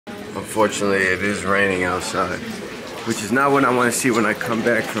Unfortunately, it is raining outside, which is not what I want to see when I come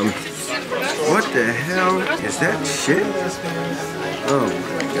back from. What the hell is that shit? Oh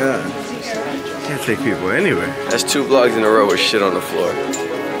my god. Can't take people anywhere. That's 2 vlogs in a row with shit on the floor.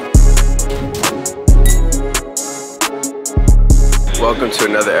 Welcome to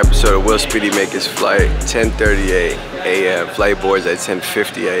another episode of Will Speedy Make His Flight. 10:38 a.m. Flight boards at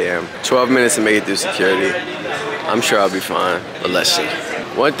 10:50 a.m. 12 minutes to make it through security. I'm sure I'll be fine, but let's see.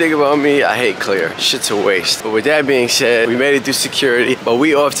 One thing about me, I hate clear. Shit's a waste. But with that being said, we made it through security, but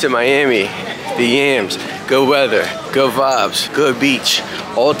we off to Miami. The yams, good weather, good vibes, good beach.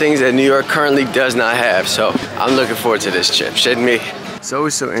 All things that New York currently does not have. So I'm looking forward to this trip. Shouldn't me? It's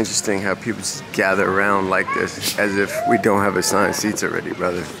always so interesting how people just gather around like this as if we don't have assigned seats already,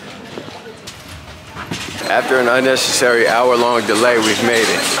 brother. After an unnecessary hour-long delay, we've made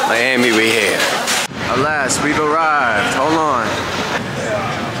it. Miami, we here. Alas, we've arrived. Hold on.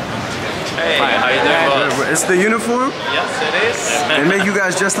 Hey, how you doing? It's the uniform? Yes, it is. They make you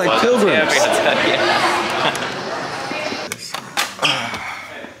guys just like pilgrims.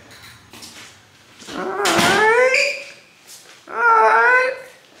 Alright.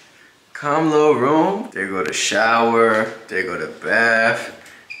 Calm little room. There go the shower. There go the bath.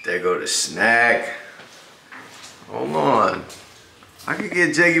 There go the snack. Hold on. I could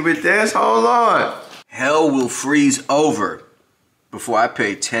get jiggy with this. Hold on. Hell will freeze over before I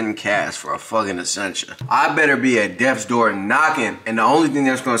pay 10 cash for a fucking Essentia. I better be at death's door knocking, and the only thing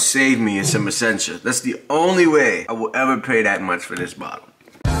that's gonna save me is some Essentia. That's the only way I will ever pay that much for this bottle.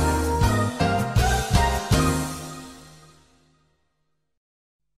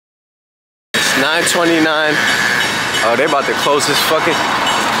 It's 9:29. Oh, they about to close this fucking...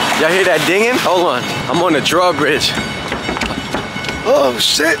 Y'all hear that dinging? Hold on, I'm on the drawbridge. Oh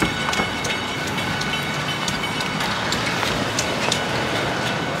shit.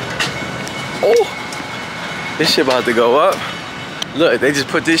 Oh, this shit about to go up. Look, they just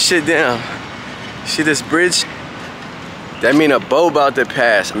put this shit down. See this bridge? That mean a boat about to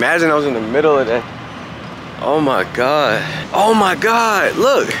pass. Imagine I was in the middle of that. Oh my God. Oh my God,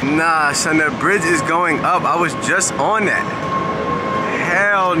 look. Nah, son, that bridge is going up. I was just on that.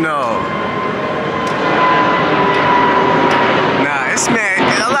 Hell no. Nah, it's man,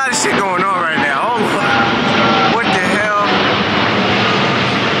 there's a lot of shit going on right now. Hold on. What the hell?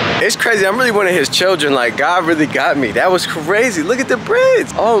 It's crazy. I'm really one of his children. Like, God really got me. That was crazy. Look at the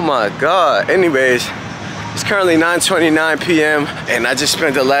bridge. Oh my God. Anyways, it's currently 9:29 p.m. and I just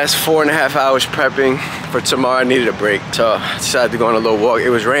spent the last 4.5 hours prepping for tomorrow. I needed a break, so I decided to go on a little walk. It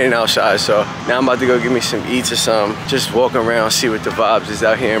was raining outside, so now I'm about to go get me some eats or something. Just walk around, see what the vibes is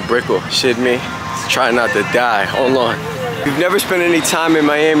out here in Brickell. Shit me, try not to die. Hold on. If you've never spent any time in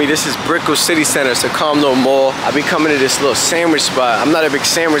Miami, this is Brickell City Center. It's a calm little mall. I've been coming to this little sandwich spot. I'm not a big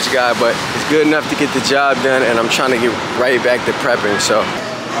sandwich guy, but it's good enough to get the job done, and I'm trying to get right back to prepping, so.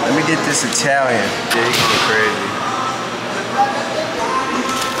 Let me get this Italian. Yeah, he's going crazy.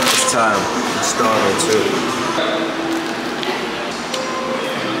 It's time. I'm starving too.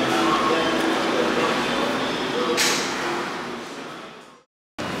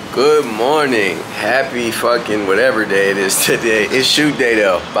 Good morning. Happy fucking whatever day it is today. It's shoot day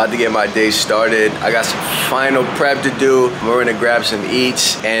though. About to get my day started. I got some final prep to do. We're gonna grab some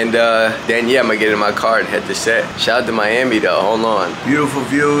eats and then yeah, I'm gonna get in my car and head to set. Shout out to Miami though, hold on. Beautiful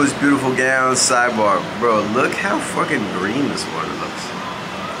views, beautiful gowns, sidebar. Bro, look how fucking green this water looks.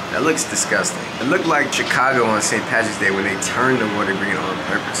 That looks disgusting. It looked like Chicago on St. Patrick's Day when they turned the water green on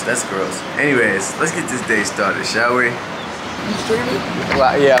purpose. That's gross. Anyways, let's get this day started, shall we? You streaming?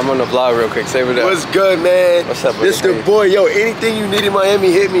 Well, yeah, I'm on the vlog real quick. Say what up. What's good, man? What's up, This the boy. Yo, anything you need in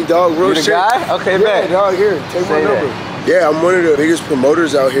Miami, hit me, dog. Real You the shit. guy? Okay, yeah, bet. dog, here. Take my number. Yeah, I'm one of the biggest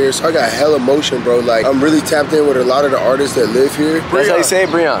promoters out here, so I got hella motion, bro. Like, I'm really tapped in with a lot of the artists that live here. That's how you say it,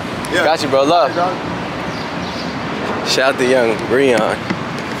 Breon. Yeah. Got you, bro. Love. Shout out to young Breon.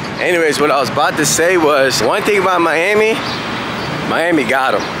 Anyways, what I was about to say was, one thing about Miami, Miami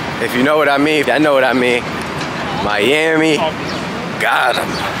got him. If you know what I mean, I know what I mean. Miami got him.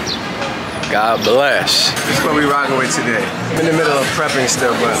 God bless. This is what we rocking with today. I'm in the middle of prepping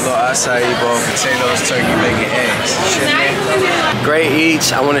still, but a little acai bowl, potatoes, turkey, bacon, eggs. Shit, man. Great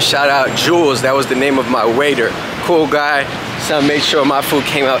eats. I want to shout out Jules. That was the name of my waiter. Cool guy. Son made sure my food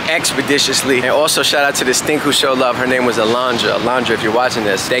came out expeditiously. And also shout out to this stink who showed love. Her name was Alondra. Alondra, if you're watching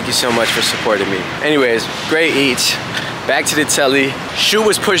this, thank you so much for supporting me. Anyways, great eats. Back to the telly. Shoot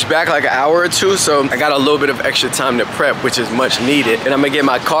was pushed back like an hour or two, so I got a little bit of extra time to prep, which is much needed. And I'm gonna get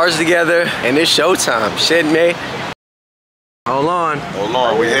my cars together, and it's showtime. Shit, me. Hold on. Hold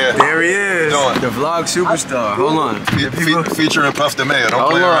on, we here. There he is. The vlog superstar. Hold on. Featuring Puff the Mayor. Don't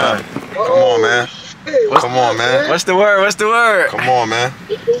play on. around. Come on, man. Come on, man. What's the word? What's the word? Come on, man.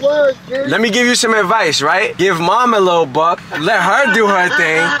 Let me give you some advice, right? Give mom a little buck. Let her do her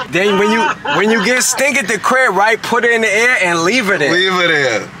thing. Then when you get stink at the crib, right? Put it in the air and leave it there. Leave it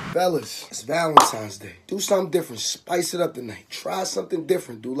there. Fellas, it's Valentine's Day. Do something different. Spice it up tonight. Try something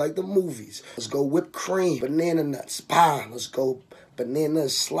different. Do like the movies. Let's go whipped cream, banana nuts, pie. Let's go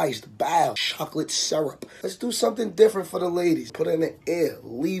bananas sliced, bow, chocolate syrup. Let's do something different for the ladies. Put her in the air.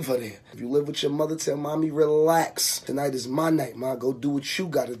 Leave her there. If you live with your mother, tell mommy, relax. Tonight is my night, ma. Go do what you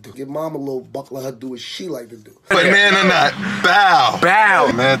gotta do. Give mom a little buck. Let her do what she like to do. Banana nut, bow.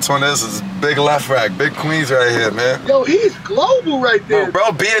 Bow. Man, Tony, this is big left rack, big Queens right here, man. Yo, he's global right there.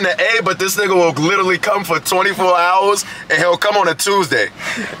 Bro, be in the A, but this nigga will literally come for 24 hours, and he'll come on a Tuesday.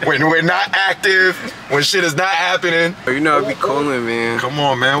 When we're not active, when shit is not happening. You know, it be calling, man. Come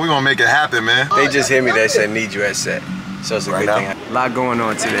on, man, we gonna make it happen, man. They just hit me that said need you at set. So it's a good thing. A lot going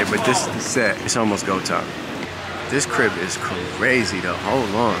on today, but this is the set. It's almost go time. This crib is crazy though. Hold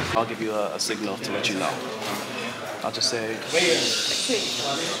on. I'll give you a signal to let you know. I'll just say,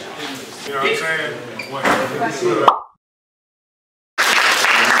 You know what I'm saying?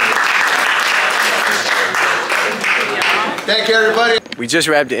 Thank you, everybody. We just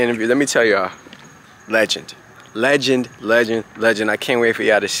wrapped the interview. Let me tell y'all, legend. Legend, legend, legend. I can't wait for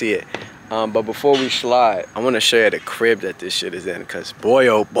y'all to see it. But before we slide, I want to show you the crib that this shit is in, because boy,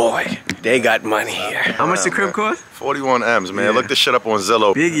 oh boy, they got money here. How much the crib cost? 41 M's, man. Look this shit up on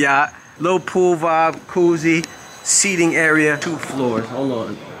Zillow. Big yacht, little pool vibe, koozie, seating area, 2 floors. Hold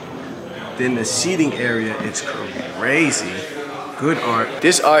on. Then the seating area, it's crazy. Good art.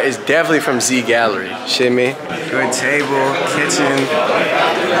 This art is definitely from Z Gallery. Shit me. Good table, kitchen,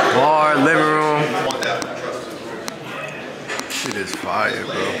 bar, living room. Shit is fire,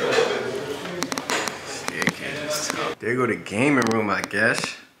 bro. Staircase is tough. There go the gaming room, I guess.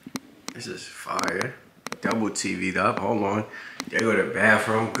 This is fire. Double TV'd up. Hold on. There go the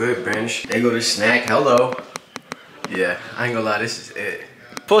bathroom. Good bench. There go the snack. Hello. Yeah, I ain't gonna lie. This is it.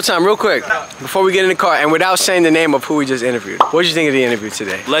 Full time, real quick, before we get in the car, and without saying the name of who we just interviewed, what did you think of the interview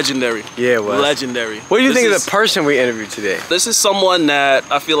today? legendary. Yeah, it was. Legendary. What do you think of the person we interviewed today? This is someone that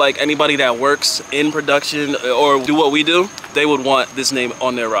I feel like anybody that works in production or do what we do, they would want this name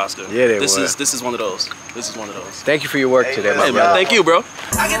on their roster. Yeah, they would. This is one of those. This is one of those. Thank you for your work today, my Hey, brother. man, thank you, bro.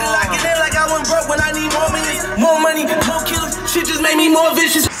 I get it locking in like I went broke when I need more millions, more money, more killers. Shit just made me more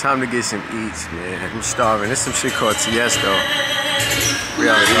vicious. It's time to get some eats, man. I'm starving. There's some shit called Tiesto.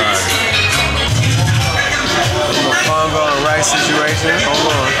 Reality Live. Fungo and rice situation.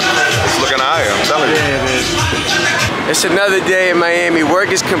 Hold on. It's looking higher, I'm telling you. Yeah, it is. It's another day in Miami. Work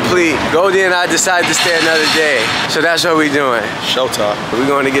is complete. Goldie and I decided to stay another day. So that's what we're doing. Showtime. We're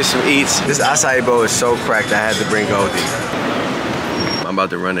going to get some eats. This acai bowl is so cracked, I had to bring Goldie. I'm about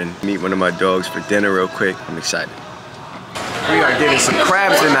to run and meet one of my dogs for dinner real quick. I'm excited. We are getting some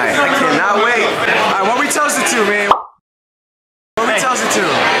crabs tonight. I cannot wait. All right, what we toasted to, man? What we toasted to?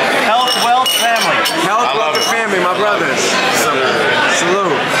 Health, wealth, family. Health, wealth, and family, my brothers.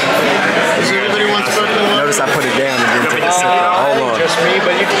 Salute. Does everybody want to start the one? Notice I put it down and didn't take a sip. Hold on. Just me,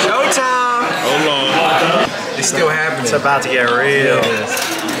 but you can. Showtime! Hold on. It's still happening. It's about to get real.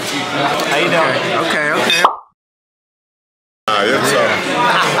 How you doing? Okay.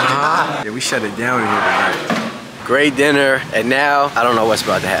 Yeah, we shut it down in here tonight. Great dinner, and now, I don't know what's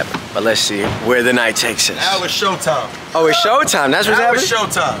about to happen, but let's see where the night takes us. Now it's showtime. Oh, it's showtime. That's what's Now happening? it's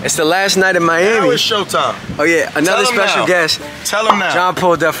showtime. It's the last night in Miami. Now it's showtime. Oh yeah, another Tell 'em special now. guest. Tell him now. John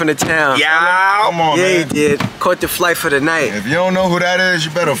pulled up from the town. Yeah. Come on, Yeah, man. he did. Caught the flight for the night. If you don't know who that is,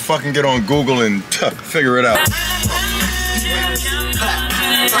 you better fucking get on Google and figure it out.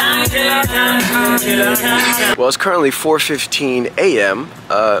 Well, it's currently 4:15 a.m.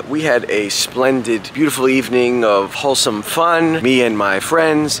 We had a splendid, beautiful evening of wholesome fun, me and my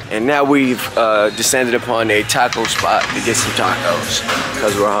friends, and now we've descended upon a taco spot to get some tacos,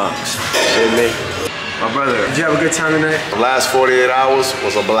 because we're hunks. Shit, me. My brother, did you have a good time tonight? The last 48 hours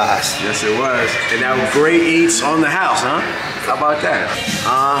was a blast. Yes, it was. And now great eats on the house, huh? How about that?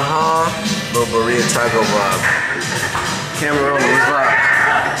 Little burrito taco vibe. Camera on, what's vibe?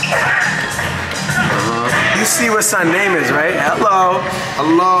 You see what son name is, right? Hello.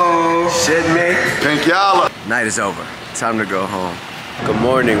 Hello. Shit me. Pink Yalla. Night is over. Time to go home. Good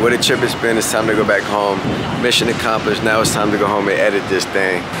morning. What a trip it's been. It's time to go back home. Mission accomplished. Now it's time to go home and edit this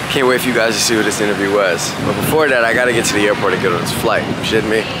thing. Can't wait for you guys to see what this interview was. But before that, I gotta get to the airport and get on this flight. Shit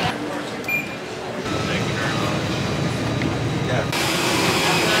me.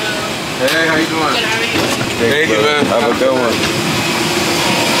 Hey, how you doing? Good, how are you? Thank you, man. Have a good one.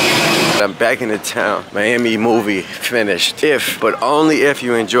 I'm back into town. Miami movie finished. If, but only if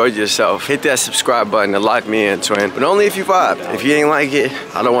you enjoyed yourself, hit that subscribe button to lock me in, twin. But only if you vibed. If you ain't like it,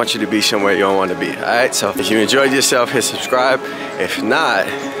 I don't want you to be somewhere you don't want to be. Alright, so if you enjoyed yourself, hit subscribe. If not,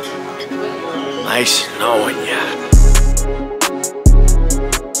 nice knowing ya.